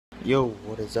Yo,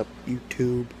 what is up,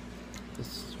 YouTube? This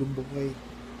is your boy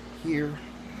here,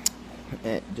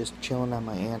 just chilling at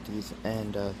my auntie's.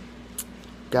 And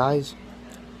guys,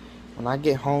 when I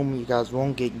get home, you guys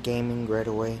won't get gaming right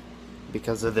away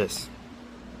because of this.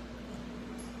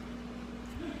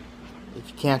 If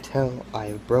you can't tell, I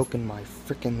have broken my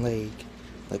freaking leg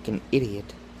like an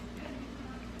idiot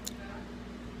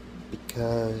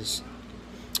because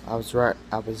I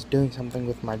was doing something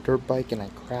with my dirt bike and I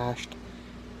crashed.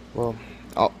 Well,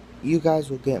 you guys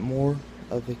will get more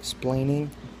of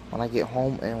explaining when I get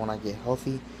home and when I get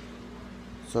healthy.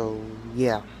 So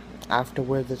yeah, I have to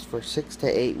wear this for 6 to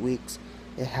 8 weeks.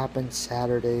 It happened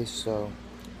Saturday, so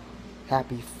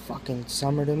happy fucking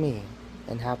summer to me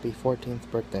and happy 14th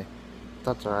birthday.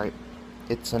 That's alright.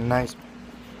 It's a nice,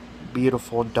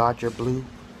 beautiful Dodger blue.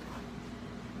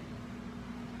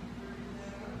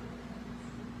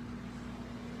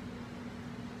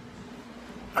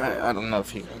 I don't know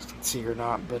if you guys can see or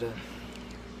not, but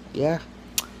yeah.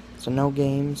 So no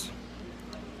games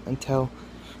until,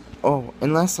 oh,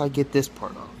 unless I get this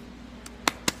part off.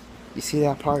 You see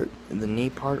that part, the knee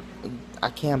part? I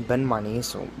can't bend my knee,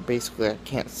 so basically I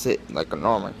can't sit like a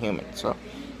normal human, so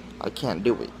I can't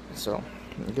do it. So,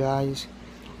 guys,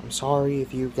 I'm sorry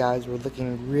if you guys were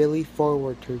looking really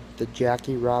forward to the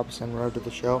Jackie Robinson Road to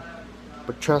the Show,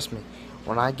 but trust me,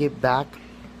 when I get back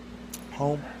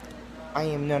home, I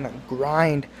am gonna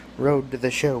grind Road to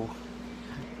the Show.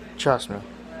 Trust me.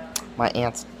 My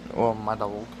aunt's, well, my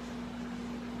dog.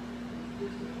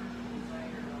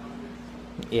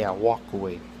 Yeah, walk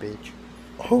away, bitch.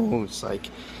 Oh, it's like,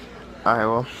 alright,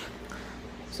 well,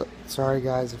 so, sorry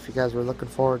guys if you guys were looking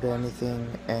forward to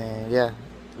anything, and yeah,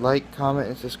 like, comment,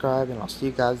 and subscribe, and I'll see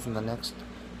you guys in the next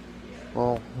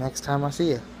time I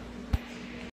see you.